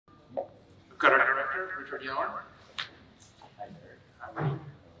got our director, Richard Yelland.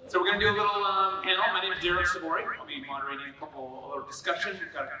 So we're going to do a little panel. My name is Derek Sabori. I'll be moderating a little discussion.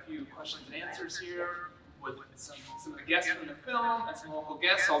 We've got a few questions and answers here with some of the guests from the film and some local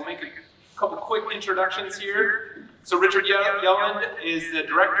guests. I'll make a couple quick introductions here. So Richard Yelland is the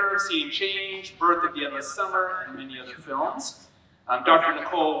director of Seeing Change, Birth of the Endless Summer, and many other films. Dr.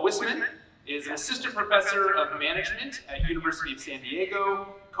 Nicole Wisman is an assistant professor of management at University of San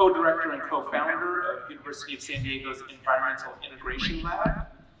Diego, co-director and co-founder of University of San Diego's Environmental Integration Lab.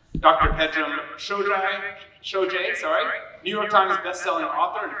 Dr. Pedram Shojai, New York Times bestselling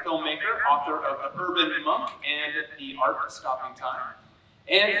author and filmmaker, author of The Urban Monk and The Art of Stopping Time.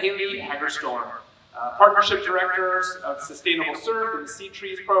 And Haley Hagerstorm, partnership director of Sustainable Surf and the Sea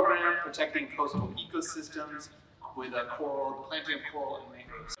Trees Program, protecting coastal ecosystems with planting of coral and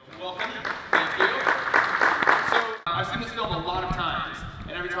mangroves. So welcome, thank you. So I've seen this film a lot of times,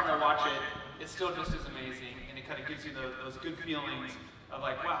 and every time I watch it, it's still just as amazing, and it kind of gives you those good feelings of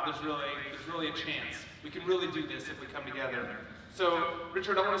like, wow, there's really a chance. We can really do this if we come together. So,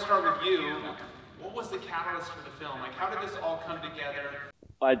 Richard, I want to start with you. What was the catalyst for the film? Like, how did this all come together?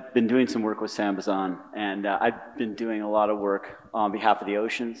 I've been doing some work with Amazon, and I've been doing a lot of work on behalf of the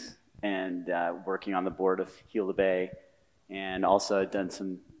oceans, and working on the board of Heal the Bay, and also I've done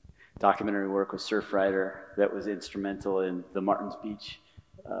some documentary work with Surfrider that was instrumental in the Martins Beach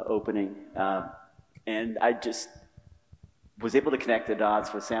opening, and I just was able to connect the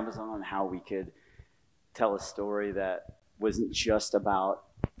dots with Amazon and how we could tell a story that wasn't just about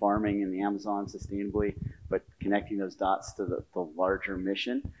farming in the Amazon sustainably, but connecting those dots to the larger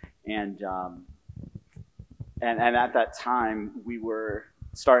mission. And at that time, we were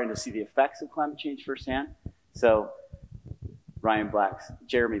starting to see the effects of climate change firsthand. So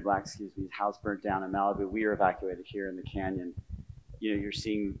Jeremy Black's house burnt down in Malibu. We were evacuated here in the canyon. You know, you're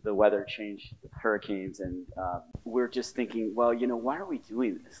seeing the weather change, hurricanes, and we're just thinking, well, you know, why are we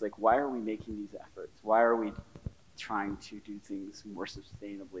doing this? Like, why are we making these efforts? Why are we trying to do things more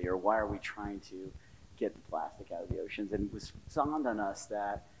sustainably, or why are we trying to get the plastic out of the oceans? And it was dawned on us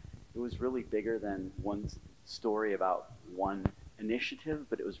that it was really bigger than one story about one initiative,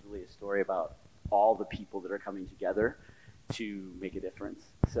 but it was really a story about all the people that are coming together to make a difference.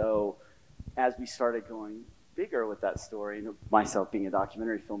 So as we started going bigger with that story, and myself being a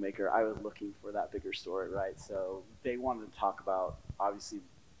documentary filmmaker, I was looking for that bigger story, right? So they wanted to talk about, obviously,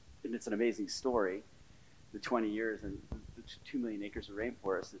 and it's an amazing story, the 20 years and the 2 million acres of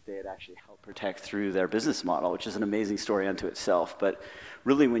rainforest that they had actually helped protect through their business model, which is an amazing story unto itself. But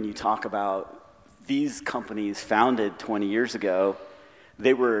really, when you talk about these companies founded 20 years ago,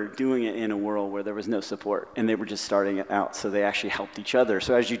 they were doing it in a world where there was no support, and they were just starting it out, so they actually helped each other.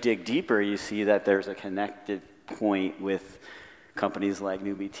 So as you dig deeper, you see that there's a connected point with companies like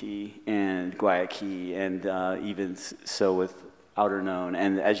NubiT and Guayaquil, and even so with Outer Known.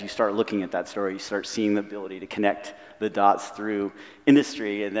 And as you start looking at that story, you start seeing the ability to connect the dots through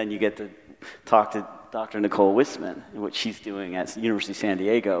industry, and then you get to talk to Dr. Nicole Wisman, what she's doing at University of San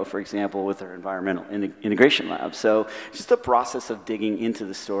Diego, for example, with her environmental integration lab. So just the process of digging into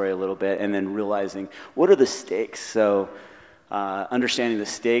the story a little bit and then realizing what are the stakes. So understanding the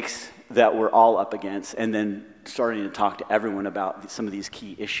stakes that we're all up against, and then starting to talk to everyone about some of these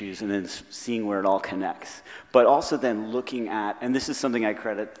key issues, and then seeing where it all connects. But also then looking at, and this is something I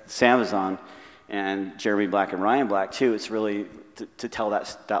credit Amazon and Jeremy Black and Ryan Black too, it's really to tell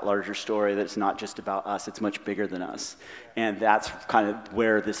that larger story, that it's not just about us, it's much bigger than us. And that's kind of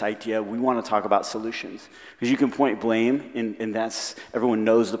where this idea, we want to talk about solutions. Because you can point blame, and that's, everyone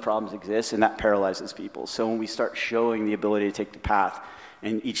knows the problems exist, and that paralyzes people. So when we start showing the ability to take the path,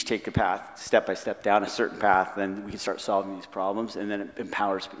 and each take the path step by step down a certain path, then we can start solving these problems, and then it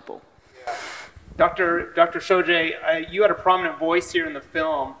empowers people. Yeah. Dr. Shojai, you had a prominent voice here in the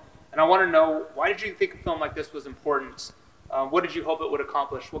film, and I want to know, why did you think a film like this was important? What did you hope it would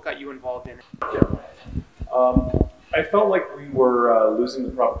accomplish? What got you involved in it? Yeah. I felt like we were losing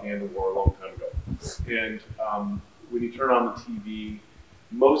the propaganda war a long time ago. And when you turn on the TV,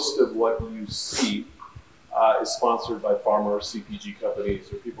 most of what you see is sponsored by pharma or CPG companies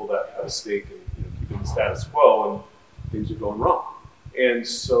or people that have a stake in keeping the status quo, and things are going wrong. And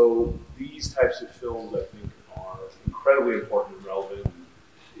so these types of films, I think, are incredibly important and relevant.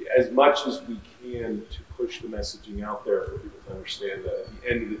 As much as we can to push the messaging out there for people to understand that at the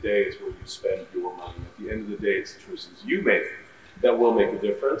end of the day, it's where you spend your money. At the end of the day, it's the choices you make that will make a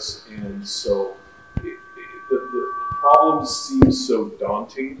difference. And so the problems seem so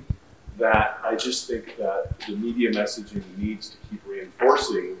daunting that I just think that the media messaging needs to keep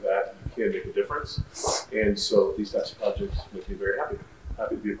reinforcing that you can make a difference. And so these types of projects make me very happy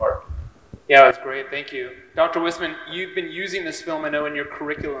to be a part. Yeah, it was great. Thank you. Dr. Wisman, you've been using this film, I know, in your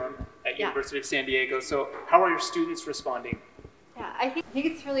curriculum at University of San Diego. So how are your students responding? Yeah, I think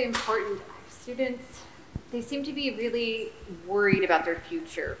it's really important. Students, they seem to be really worried about their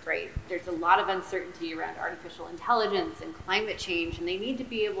future, right? There's a lot of uncertainty around artificial intelligence and climate change, and they need to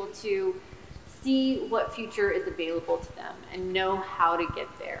be able to see what future is available to them and know how to get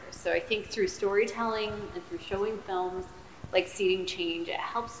there. So I think through storytelling and through showing films like Seeding Change, it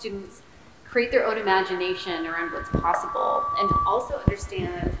helps students create their own imagination around what's possible and also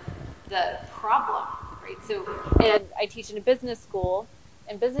understand the problem, right? So, and I teach in a business school,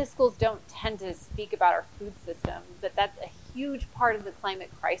 and business schools don't tend to speak about our food system, but that's a huge part of the climate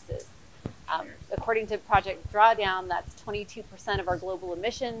crisis. According to Project Drawdown, that's 22% of our global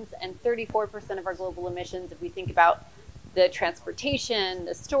emissions and 34% of our global emissions if we think about the transportation,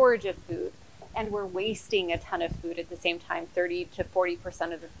 the storage of food, and we're wasting a ton of food at the same time, 30 to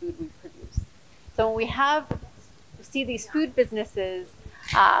 40% of the food we produce. So when we see these food businesses,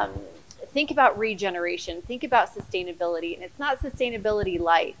 think about regeneration, think about sustainability, and it's not sustainability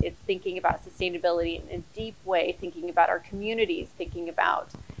light, it's thinking about sustainability in a deep way, thinking about our communities, thinking about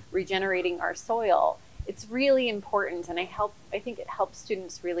regenerating our soil. It's really important, and I think it helps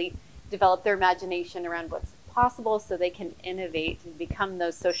students really develop their imagination around what's possible so they can innovate and become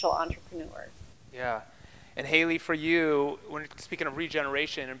those social entrepreneurs. Yeah. And Haley, for you, when speaking of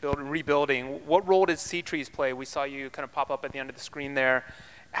regeneration and rebuilding, what role does Sea Trees play? We saw you kind of pop up at the end of the screen there.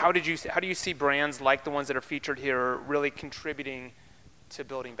 How do you see brands like the ones that are featured here really contributing to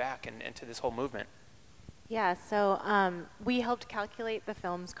building back and to this whole movement? Yeah, so we helped calculate the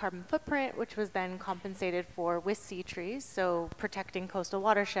film's carbon footprint, which was then compensated for with Sea Trees, so protecting coastal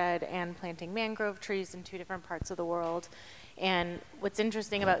watershed and planting mangrove trees in 2 different parts of the world. And what's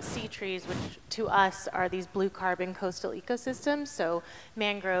interesting about Sea Trees, which to us are these blue carbon coastal ecosystems, so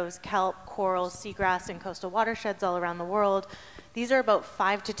mangroves, kelp, coral, seagrass, and coastal watersheds all around the world, these are about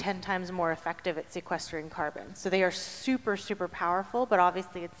 5 to 10 times more effective at sequestering carbon. So they are super, super powerful, but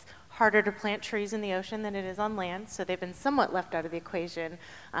obviously it's harder to plant trees in the ocean than it is on land, so they've been somewhat left out of the equation,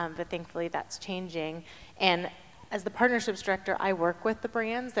 but thankfully that's changing. And as the partnerships director, I work with the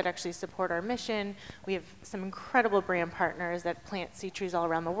brands that actually support our mission. We have some incredible brand partners that plant sea trees all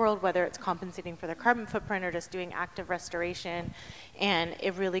around the world, whether it's compensating for their carbon footprint or just doing active restoration. And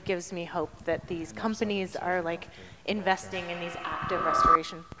it really gives me hope that these companies are like investing in these active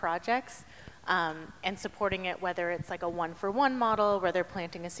restoration projects. And supporting it, whether it's like a 1-for-1 model where they're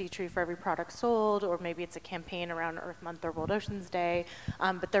planting a sea tree for every product sold, or maybe it's a campaign around Earth Month or World Oceans Day,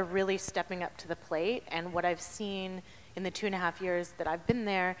 but they're really stepping up to the plate. And what I've seen in the 2.5 years that I've been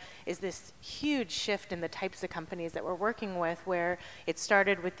there is this huge shift in the types of companies that we're working with, where it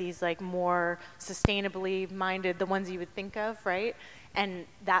started with these like more sustainably minded, the ones you would think of, right? And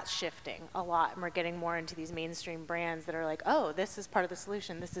that's shifting a lot, and we're getting more into these mainstream brands that are like, oh, this is part of the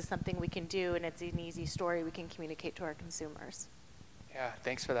solution, this is something we can do, and it's an easy story we can communicate to our consumers. Yeah,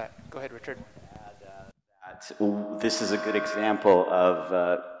 thanks for that. Go ahead, Richard. This is a good example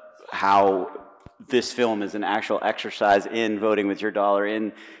of how this film is an actual exercise in voting with your dollar,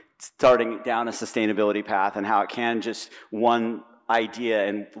 in starting down a sustainability path, and how it can just one idea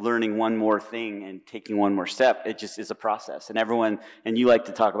and learning one more thing and taking one more step, it just is a process. And everyone, and you like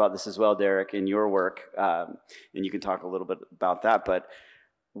to talk about this as well, Derek, in your work, and you can talk a little bit about that, but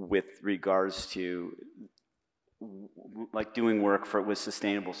with regards to like doing work with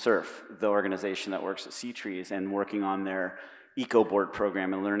Sustainable Surf, the organization that works at Sea Trees, and working on their EcoBoard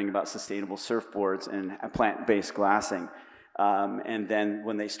program and learning about sustainable surfboards and plant-based glassing. And then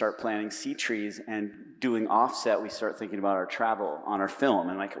when they start planting sea trees and doing offset, we start thinking about our travel on our film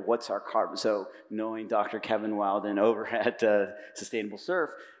and like, what's our carbon? So knowing Dr. Kevin Wilden over at Sustainable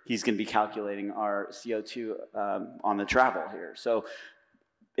Surf, he's going to be calculating our CO2 on the travel here. So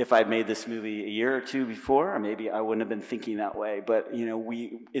if I'd made this movie a year or two before, maybe I wouldn't have been thinking that way. But you know,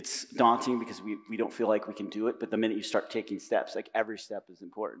 it's daunting because we don't feel like we can do it. But the minute you start taking steps, like every step is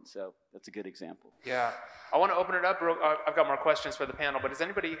important. So that's a good example. Yeah, I want to open it up. I've got more questions for the panel, but does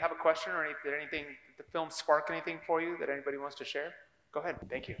anybody have a question or did the film spark anything for you that anybody wants to share? Go ahead.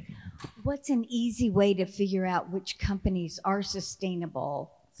 Thank you. What's an easy way to figure out which companies are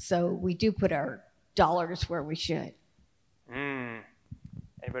sustainable so we do put our dollars where we should?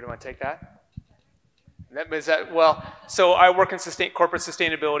 Anybody want to take that? Well, so I work in corporate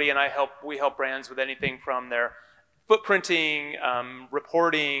sustainability, and we help brands with anything from their footprinting,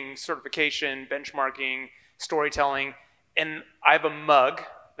 reporting, certification, benchmarking, storytelling. And I have a mug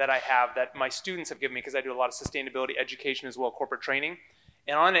that I have that my students have given me because I do a lot of sustainability education as well, corporate training.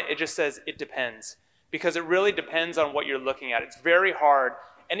 And on it, it just says, it depends. Because it really depends on what you're looking at. It's very hard.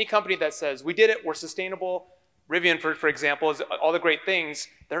 Any company that says, we did it, we're sustainable, Rivian, for example, is all the great things,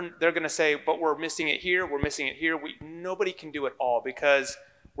 they're going to say, but we're missing it here, we're missing it here. Nobody can do it all because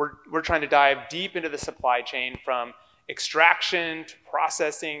we're trying to dive deep into the supply chain from extraction to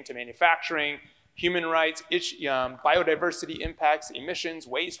processing to manufacturing, human rights, biodiversity impacts, emissions,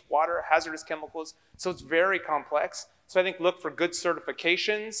 waste, water, hazardous chemicals. So it's very complex. So I think look for good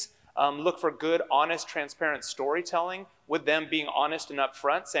certifications, look for good, honest, transparent storytelling with them being honest and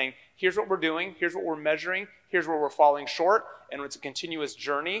upfront, saying, here's what we're doing, here's what we're measuring, here's where we're falling short, and it's a continuous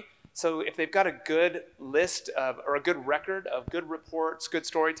journey. So if they've got a good list or a good record of good reports, good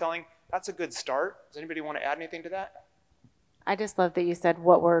storytelling, that's a good start. Does anybody want to add anything to that? I just love that you said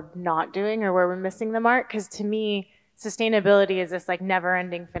what we're not doing or where we're missing the mark, because to me, sustainability is this like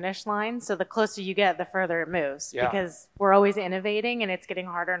never-ending finish line. So the closer you get, the further it moves, because we're always innovating and it's getting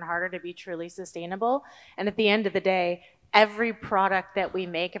harder and harder to be truly sustainable. And at the end of the day, every product that we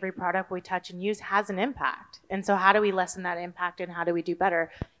make, every product we touch and use has an impact. And so how do we lessen that impact and how do we do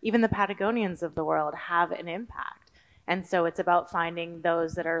better? Even the Patagonians of the world have an impact. And so it's about finding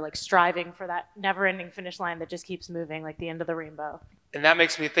those that are like striving for that never-ending finish line that just keeps moving, like the end of the rainbow. And that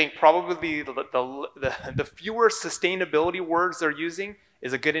makes me think probably the fewer sustainability words they're using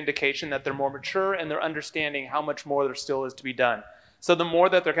is a good indication that they're more mature and they're understanding how much more there still is to be done. So the more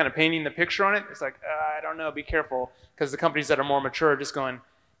that they're kind of painting the picture on it, it's like, I don't know, be careful. Because the companies that are more mature are just going,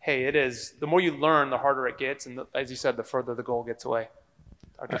 hey, it is. The more you learn, the harder it gets. And as you said, the further the goal gets away.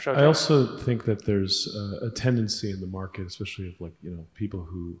 I also think that there's a tendency in the market, especially of like, people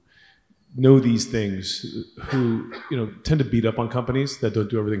who know these things, who, tend to beat up on companies that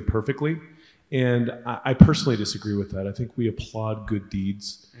don't do everything perfectly. And I personally disagree with that. I think we applaud good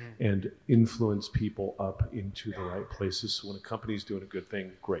deeds and influence people up into the right places. So when a company's doing a good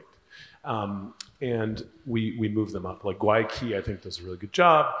thing, great. And we move them up. Like Guayaki, I think, does a really good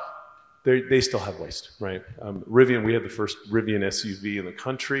job. They still have waste, right? Rivian, we had the first Rivian SUV in the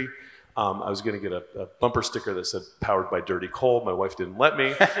country. I was going to get a bumper sticker that said "Powered by Dirty Coal." My wife didn't let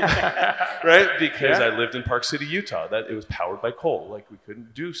me, right? Because I lived in Park City, Utah. That it was powered by coal. Like we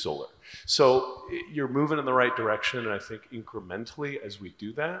couldn't do solar. So you're moving in the right direction, and I think incrementally as we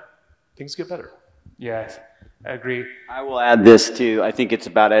do that, things get better. Yes, I agree. I will add this too. I think it's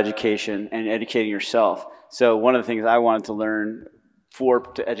about education and educating yourself. So one of the things I wanted to learn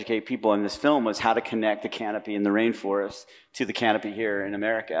to educate people in this film was how to connect the canopy in the rainforest to the canopy here in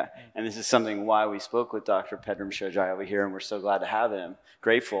America. And this is something why we spoke with Dr. Pedram Shojai over here, and we're so glad to have him.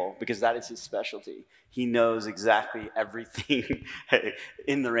 Grateful, because that is his specialty. He knows exactly everything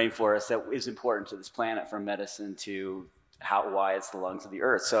in the rainforest that is important to this planet, from medicine to why it's the lungs of the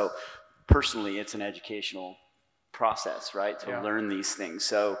earth. So personally, it's an educational process, right, to learn these things.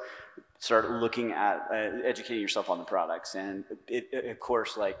 So start looking at educating yourself on the products. And of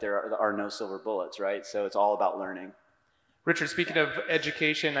course, like there are no silver bullets, right? So it's all about learning. Richard, speaking of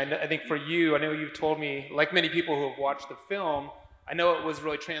education, I think for you, I know you've told me, like many people who have watched the film, I know it was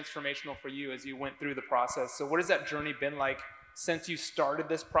really transformational for you as you went through the process. So what has that journey been like since you started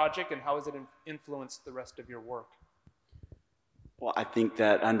this project, and how has it influenced the rest of your work? Well, I think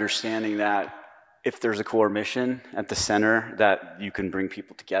that understanding that if there's a core mission at the center, that you can bring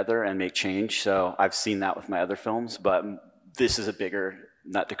people together and make change. So I've seen that with my other films, but this is a bigger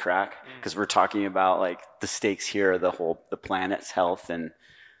nut to crack, because we're talking about like the stakes here, the planet's health and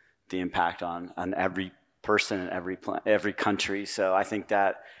the impact on every person and every country. So I think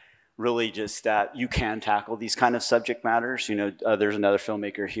that really just that you can tackle these kind of subject matters. There's another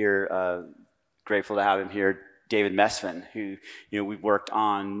filmmaker here, grateful to have him here, David Mesvin, who, we've worked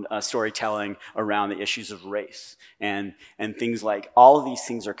on storytelling around the issues of race and things like all of these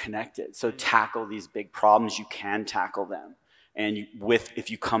things are connected. So tackle these big problems, you can tackle them. And if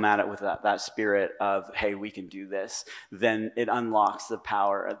you come at it with that spirit of, hey, we can do this, then it unlocks the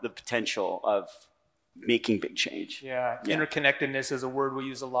power, the potential of making big change. Yeah, interconnectedness is a word we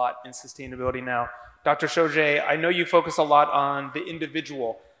use a lot in sustainability now. Dr. Shojai, I know you focus a lot on the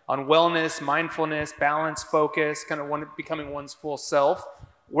individual, on wellness, mindfulness, balance, focus, kind of becoming one's full self.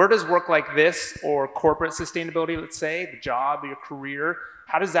 Where does work like this, or corporate sustainability, let's say, the job, your career,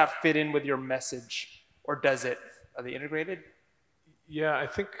 how does that fit in with your message? Or does it? Are they integrated? Yeah, I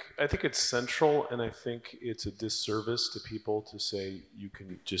think it's central, and I think it's a disservice to people to say you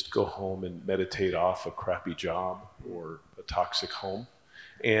can just go home and meditate off a crappy job or a toxic home.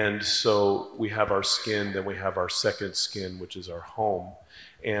 And so we have our skin, then we have our second skin, which is our home.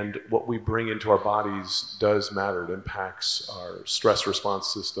 And what we bring into our bodies does matter. It impacts our stress response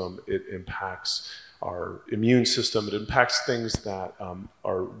system. It impacts our immune system. It impacts things that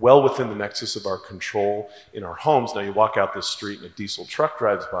are well within the nexus of our control in our homes. Now you walk out this street and a diesel truck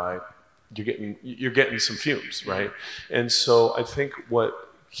drives by, you're getting some fumes, right? And so I think what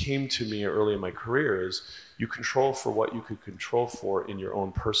came to me early in my career is you control for what you could control for in your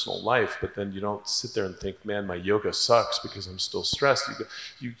own personal life, but then you don't sit there and think, man, my yoga sucks because I'm still stressed.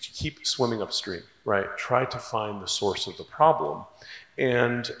 You keep swimming upstream, right? Try to find the source of the problem.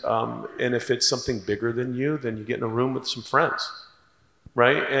 And if it's something bigger than you, then you get in a room with some friends,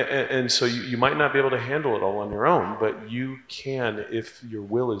 right? And so you might not be able to handle it all on your own, but you can, if your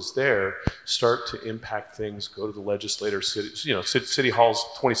will is there, start to impact things, go to the legislator, city hall's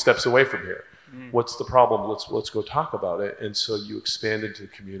 20 steps away from here. What's the problem? Let's go talk about it. And so you expand into the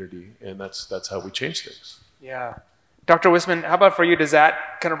community, and that's how we change things. Yeah. Dr. Wisman, how about for you? Does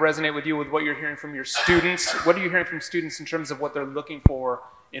that kind of resonate with you with what you're hearing from your students? What are you hearing from students in terms of what they're looking for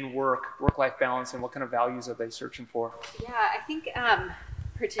in work-life balance, and what kind of values are they searching for? Yeah, I think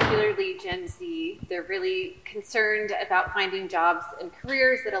particularly Gen Z, they're really concerned about finding jobs and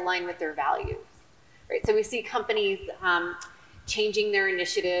careers that align with their values, right? So we see companies changing their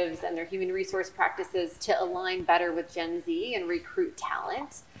initiatives and their human resource practices to align better with Gen Z and recruit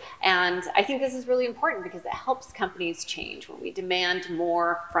talent. And I think this is really important because it helps companies change when we demand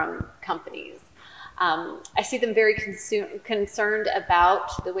more from companies. I see them very concerned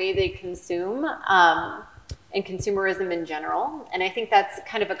about the way they consume and consumerism in general. And I think that's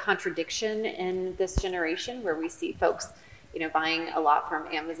kind of a contradiction in this generation where we see folks buying a lot from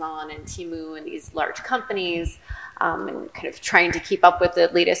Amazon and Temu and these large companies and kind of trying to keep up with the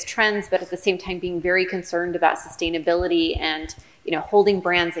latest trends, but at the same time being very concerned about sustainability and holding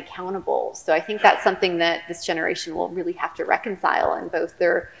brands accountable. So I think that's something that this generation will really have to reconcile in both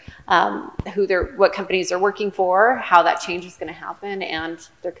their what companies are working for, how that change is going to happen, and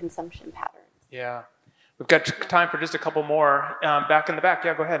their consumption patterns. Yeah. We've got time for just a couple more. Back in the back.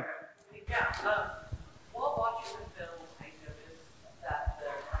 Yeah, go ahead. Yeah. While watching the film, I noticed that the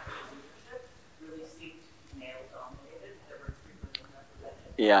company leadership really seemed male-dominated. There were 3 women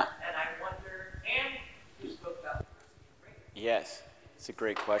represented. Yeah. And I wonder, and you spoke about diversity and race. Yes, it's a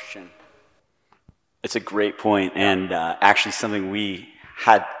great question. It's a great point, and actually something we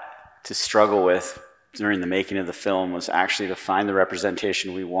had to struggle with during the making of the film was actually to find the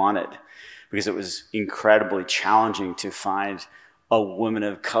representation we wanted, because it was incredibly challenging to find a woman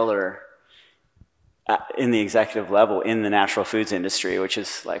of color in the executive level in the natural foods industry, which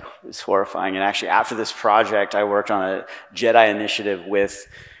is horrifying. And actually, after this project, I worked on a JEDI initiative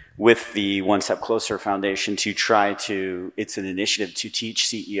with the One Step Closer Foundation to it's an initiative to teach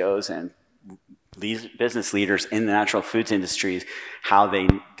CEOs and business leaders in the natural foods industries how they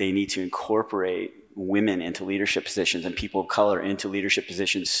need to incorporate women into leadership positions and people of color into leadership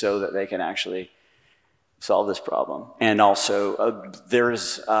positions so that they can actually solve this problem. And also,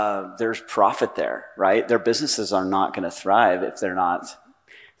 there's profit there, right? Their businesses are not going to thrive if they're not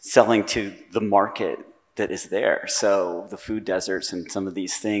selling to the market that is there. So the food deserts and some of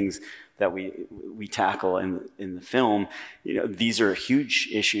these things that we tackle in the film, these are huge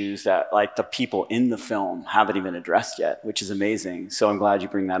issues that the people in the film haven't even addressed yet, which is amazing. So I'm glad you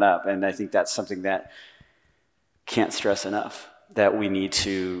bring that up. And I think that's something that can't stress enough, that we need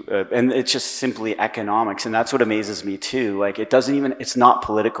to, and it's just simply economics. And that's what amazes me too. It's not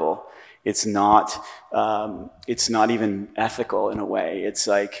political. It's not even ethical in a way.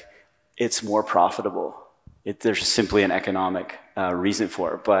 It's more profitable. There's simply an economic reason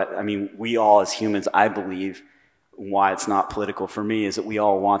for it. But I mean, we all as humans, I believe, why it's not political for me is that we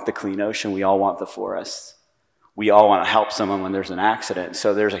all want the clean ocean. We all want the forests. We all want to help someone when there's an accident.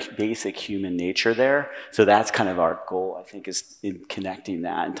 So there's a basic human nature there. So that's kind of our goal, I think, is in connecting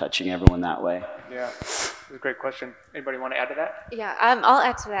that and touching everyone that way. Yeah, that's a great question. Anybody want to add to that? Yeah, I'll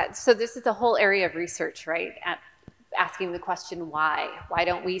add to that. So this is a whole area of research, right? Asking the question why. Why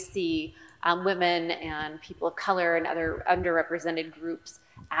don't we see women and people of color and other underrepresented groups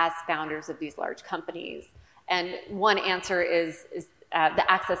as founders of these large companies? And one answer is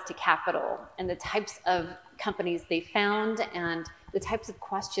the access to capital and the types of companies they found and the types of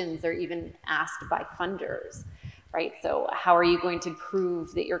questions they're even asked by funders, right? So how are you going to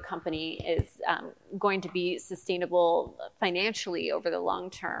prove that your company is going to be sustainable financially over the long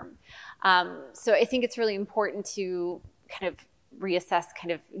term? So I think it's really important to kind of reassess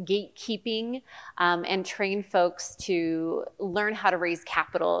kind of gatekeeping and train folks to learn how to raise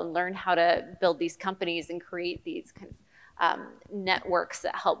capital and learn how to build these companies and create these kind of networks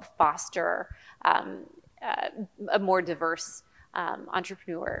that help foster a more diverse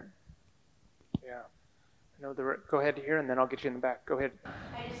entrepreneur. Yeah. I know go ahead here, and then I'll get you in the back. Go ahead.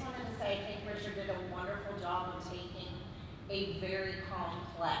 I just wanted to say I think Richard did a wonderful job of taking a very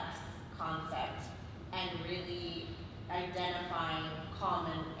complex concept and really identifying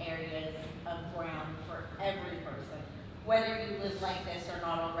common areas of ground for every person, whether you live like this or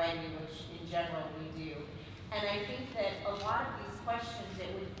not already, which in general we do. And I think that a lot of these questions, it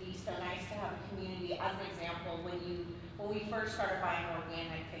would be so nice to have a community. As an example, when we first started buying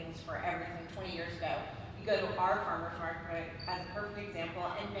organic things for everything 20 years ago, you go to our farmers market as a perfect example,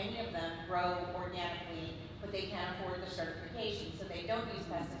 and many of them grow organically, but they can't afford the certification, so they don't use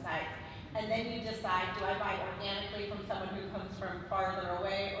pesticides. And then you decide, do I buy organically from someone who comes from farther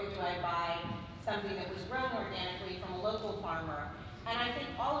away, or do I buy something that was grown organically from a local farmer? And I think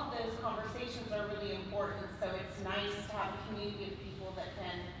all of those conversations are really important, so it's nice to have a community of people that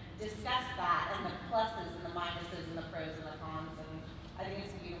can discuss that, and the pluses and the minuses and the pros and the cons, and I think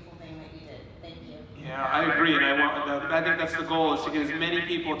it's a beautiful thing that you did. Thank you. Yeah, I agree, and I think that's the goal, is to get as many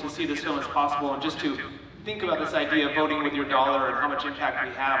people to see this film as possible, and just to think about this idea of voting with your dollar and how much impact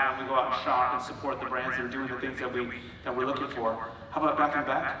we have when we go out and shop and support the brands that are doing the things that we're looking for. How about back in the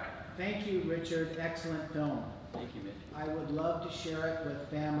back? Thank you, Richard. Excellent film. Thank you, Mitch. I would love to share it with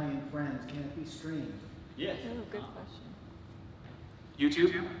family and friends. Can it be streamed? Yes. Oh, good question.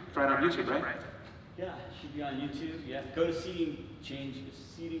 YouTube? It's right on YouTube, right? Yeah, it should be on YouTube. Yeah. Go to Seating Change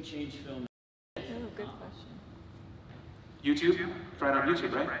Film. Oh, good question. YouTube? It's right on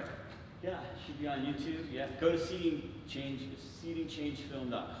YouTube, right? Yeah, it should be on YouTube. Yeah. Go to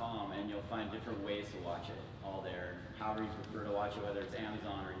seatingchangefilm.com, and you'll find different ways to watch it. All there. However you prefer to watch it, whether it's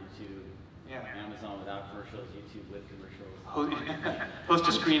Amazon or YouTube. Yeah. Amazon without commercials, YouTube with commercials. Host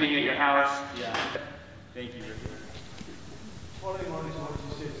a screening at your house. Yeah. Thank you, Richard. Following on to what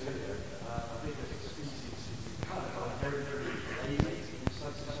you said earlier, I think as a species, we kind of very, very lazy in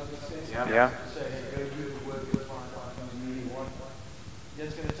some sense. Yeah. Say, hey, go do the work, go find out what you really want.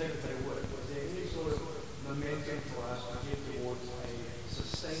 That's going to take a bit of work. Was there any sort of momentum for us to get towards a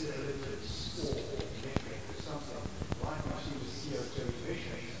sustainability score metric or something, like we see with CO2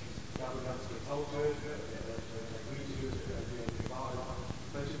 emissions? Governments get told to it, we do it,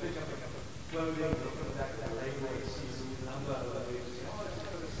 but to pick up a clothing, that label, see the number of those,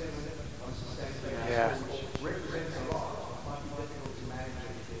 on sustainability, which represents a lot. It might be difficult to manage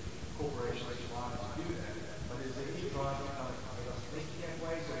and get corporations to want to do that, but is there any drive to kind of thinking that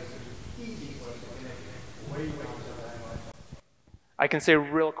way, so it's easy for us to connect way down to that way? I can say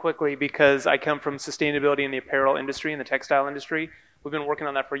real quickly, because I come from sustainability in the apparel industry and the textile industry. We've been working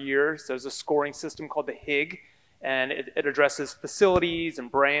on that for years. There's a scoring system called the HIG, and it addresses facilities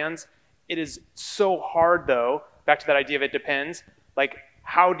and brands. It is so hard, though, back to that idea of it depends. Like,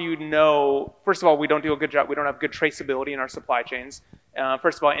 how do you know? First of all, we don't do a good job. We don't have good traceability in our supply chains.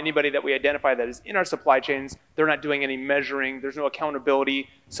 First of all, anybody that we identify that is in our supply chains, they're not doing any measuring. There's no accountability.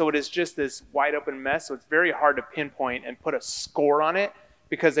 So it is just this wide open mess. So it's very hard to pinpoint and put a score on it,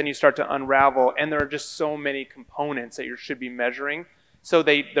 because then you start to unravel, and there are just so many components that you should be measuring. So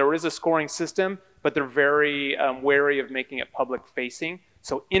there is a scoring system, but they're very wary of making it public facing.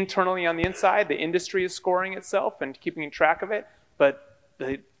 So internally on the inside, the industry is scoring itself and keeping track of it, but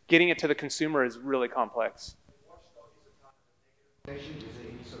getting it to the consumer is really complex. Is there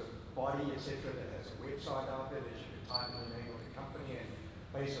any sort of body, etc., that has a website out there that you can type in the name of the company, and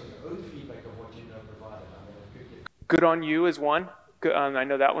based on your own feedback of what you know provided? I mean, it could get... Good On You is one. I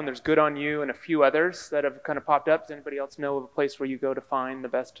know that one. There's Good On You and a few others that have kind of popped up. Does anybody else know of a place where you go to find the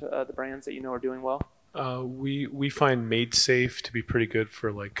best, the brands that you know are doing well? We find Made Safe to be pretty good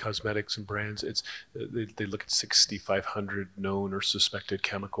for like cosmetics and brands. They look at 6,500 known or suspected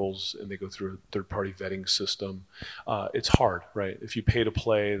chemicals, and they go through a third-party vetting system. It's hard, right? If you pay to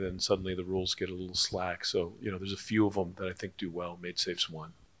play, then suddenly the rules get a little slack. So there's a few of them that I think do well. Made Safe's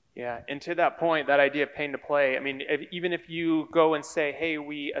one. Yeah, and to that point, that idea of paying to play, I mean, even if you go and say, hey,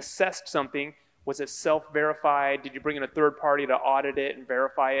 we assessed something, was it self-verified? Did you bring in a third party to audit it and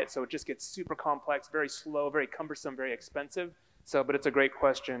verify it? So it just gets super complex, very slow, very cumbersome, very expensive. So, but it's a great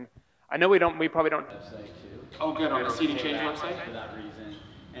question. I know we probably don't. Website too. Oh, good, on the Seating Change website? For that reason.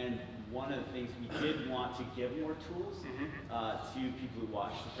 And one of the things we did want to give more tools to people who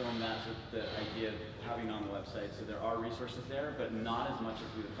watch the film. That's the idea of having on the website. So there are resources there, but not as much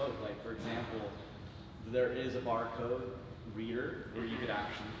as we would hope. Like, for example, there is a barcode reader where you could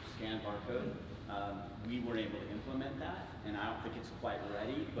actually scan barcode. We weren't able to implement that, and I don't think it's quite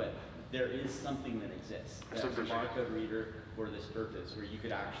ready, but there is something that exists. That's a barcode reader for this purpose, where you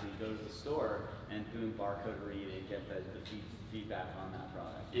could actually go to the store and boom, barcode read and get the feedback on that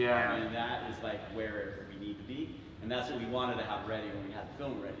product. Yeah. And that is like where we need to be, and that's what we wanted to have ready when we had the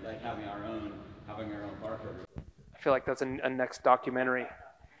film ready, like having our own barcode reader. I feel like that's a next documentary.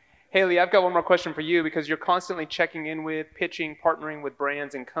 Haley, I've got one more question for you, because you're constantly checking in with, pitching, partnering with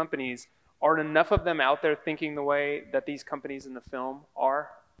brands and companies. Are enough of them out there thinking the way that these companies in the film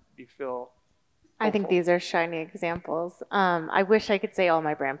are? Do you feel I think hopeful? these are shiny examples. I wish I could say all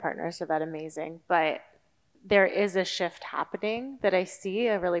my brand partners are that amazing, but there is a shift happening that I see,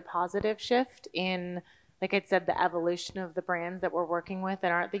 a really positive shift in, like I said, the evolution of the brands that we're working with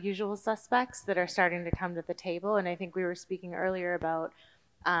that aren't the usual suspects that are starting to come to the table. And I think we were speaking earlier about,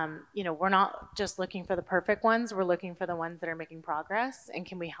 we're not just looking for the perfect ones, we're looking for the ones that are making progress, and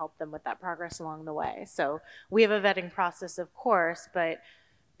can we help them with that progress along the way? So we have a vetting process, of course, but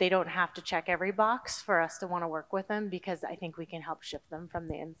they don't have to check every box for us to want to work with them, because I think we can help shift them from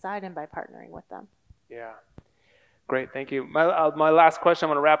the inside and by partnering with them. Yeah. Great, thank you. My last question, I'm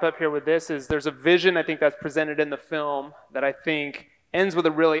going to wrap up here with this, is there's a vision I think that's presented in the film that I think ends with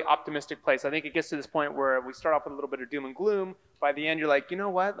a really optimistic place. I think it gets to this point where we start off with a little bit of doom and gloom. By the end, you're like, you know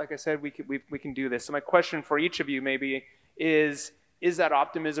what? Like I said, we can do this. So my question for each of you maybe is that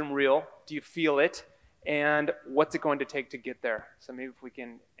optimism real? Do you feel it? And what's it going to take to get there? So maybe if we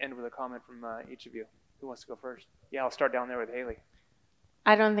can end with a comment from each of you. Who wants to go first? Yeah, I'll start down there with Haley.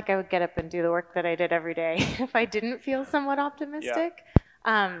 I don't think I would get up and do the work that I did every day if I didn't feel somewhat optimistic.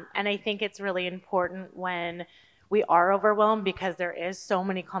 Yeah. And I think it's really important when we are overwhelmed, because there is so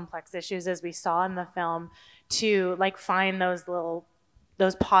many complex issues, as we saw in the film, to like find those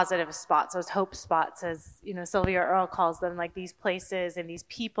positive spots, those hope spots, as Sylvia Earle calls them, like these places and these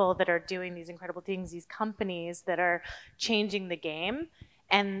people that are doing these incredible things, these companies that are changing the game,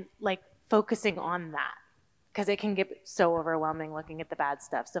 and like focusing on that, because it can get so overwhelming looking at the bad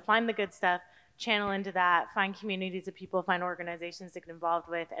stuff. So find the good stuff, channel into that, find communities of people, find organizations to get involved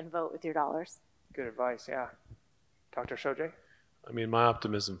with, and vote with your dollars. Good advice, yeah. Dr. Shojay? I mean, my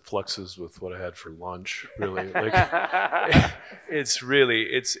optimism fluxes with what I had for lunch, really. Like,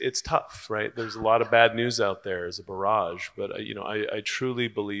 it's tough, right? There's a lot of bad news out there as a barrage, but I truly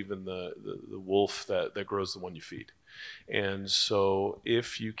believe in the wolf that grows the one you feed. And so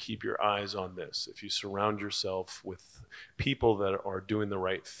if you keep your eyes on this, if you surround yourself with people that are doing the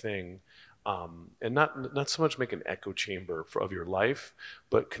right thing, and not so much make an echo chamber of your life,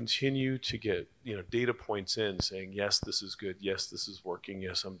 but continue to get data points in saying, yes, this is good, yes, this is working,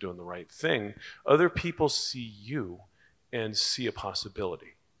 yes, I'm doing the right thing. Other people see you and see a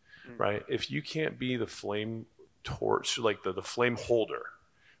possibility, right? If you can't be the flame torch, like the flame holder,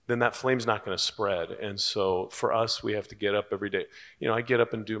 then that flame's not going to spread. And so for us, we have to get up every day. I get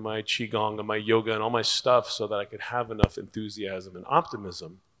up and do my qigong and my yoga and all my stuff so that I could have enough enthusiasm and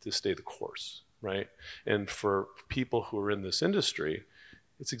optimism to stay the course, right? And for people who are in this industry,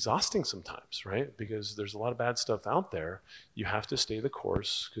 it's exhausting sometimes, right? Because there's a lot of bad stuff out there. You have to stay the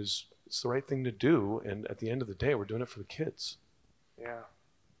course because it's the right thing to do. And at the end of the day, we're doing it for the kids. Yeah,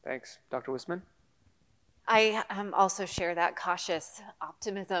 thanks. Dr. Wisman? I also share that cautious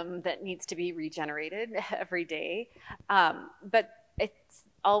optimism that needs to be regenerated every day. But it's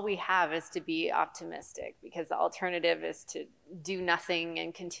all we have is to be optimistic, because the alternative is to do nothing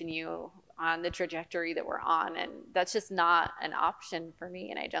and continue on the trajectory that we're on. And that's just not an option for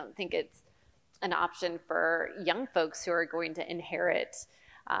me. And I don't think it's an option for young folks who are going to inherit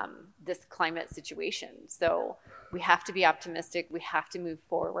this climate situation. So we have to be optimistic. We have to move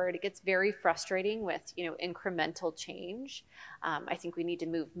forward. It gets very frustrating with, incremental change. I think we need to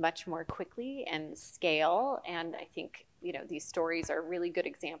move much more quickly and scale. And I think, these stories are really good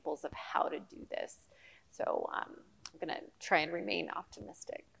examples of how to do this. So I'm going to try and remain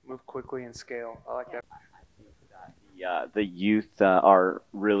optimistic. Move quickly and scale. I like that. The youth are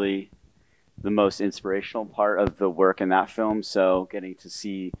really the most inspirational part of the work in that film. So getting to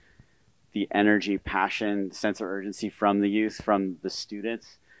see the energy, passion, sense of urgency from the youth, from the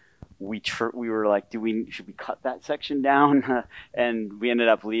students, we were like, should we cut that section down? And we ended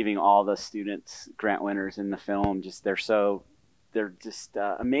up leaving all the students, grant winners in the film. They're just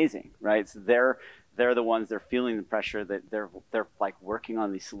amazing, right? So they're the ones, they're feeling the pressure, that they're like working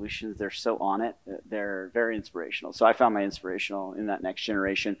on these solutions. They're so on it. They're very inspirational. So I found my inspirational in that next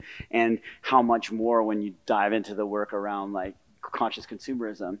generation, and how much more when you dive into the work around like conscious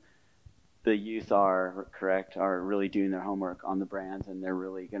consumerism, the youth are really doing their homework on the brands, and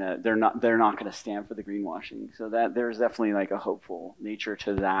they're not gonna stand for the greenwashing. So that there's definitely like a hopeful nature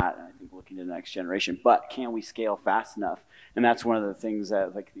to that. I think looking to the next generation, but can we scale fast enough? And that's one of the things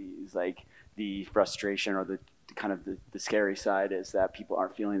that the frustration or the kind of the scary side is that people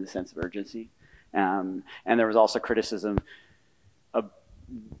aren't feeling the sense of urgency. And there was also criticism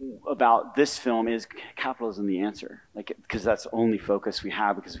about this film, is capitalism the answer? Like, because that's the only focus we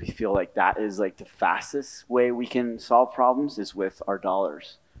have, because we feel like that is like the fastest way we can solve problems is with our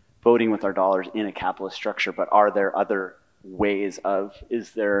dollars, voting with our dollars in a capitalist structure, but are there other ways of,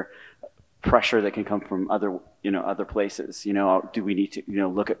 is there pressure that can come from other, other places? Do we need to,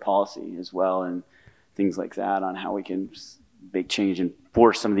 look at policy as well and things like that on how we can make change and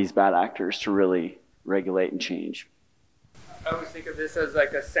force some of these bad actors to really regulate and change? I always think of this as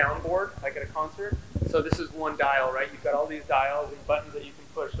like a soundboard, like at a concert. So this is one dial, right? You've got all these dials and buttons that you can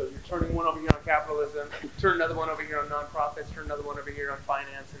push. So you're turning one over here on capitalism, turn another one over here on nonprofits, turn another one over here on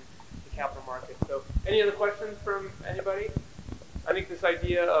finance and the capital markets. So any other questions from anybody? I think this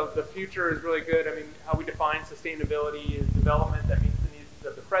idea of the future is really good. I mean, how we define sustainability is development that meets the needs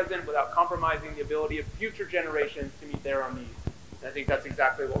of the present without compromising the ability of future generations to meet their own needs. And I think that's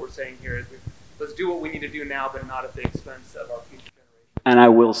exactly what we're saying here is let's do what we need to do now, but not at the expense of our future generations. And I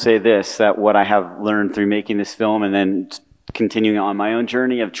will say this, that what I have learned through making this film and then continuing on my own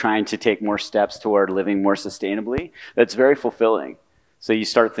journey of trying to take more steps toward living more sustainably, that's very fulfilling. So you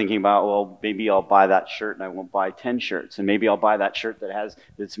start thinking about, well, maybe I'll buy that shirt and I won't buy 10 shirts. And maybe I'll buy that shirt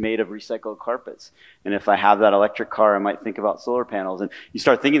that's made of recycled carpets. And if I have that electric car, I might think about solar panels. And you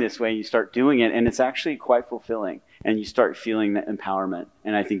start thinking this way and you start doing it, and it's actually quite fulfilling. And you start feeling that empowerment.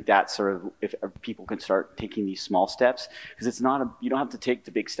 And I think that's sort of, if people can start taking these small steps, because it's not, you don't have to take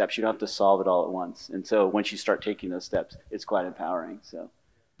the big steps. You don't have to solve it all at once. And so once you start taking those steps, it's quite empowering. So.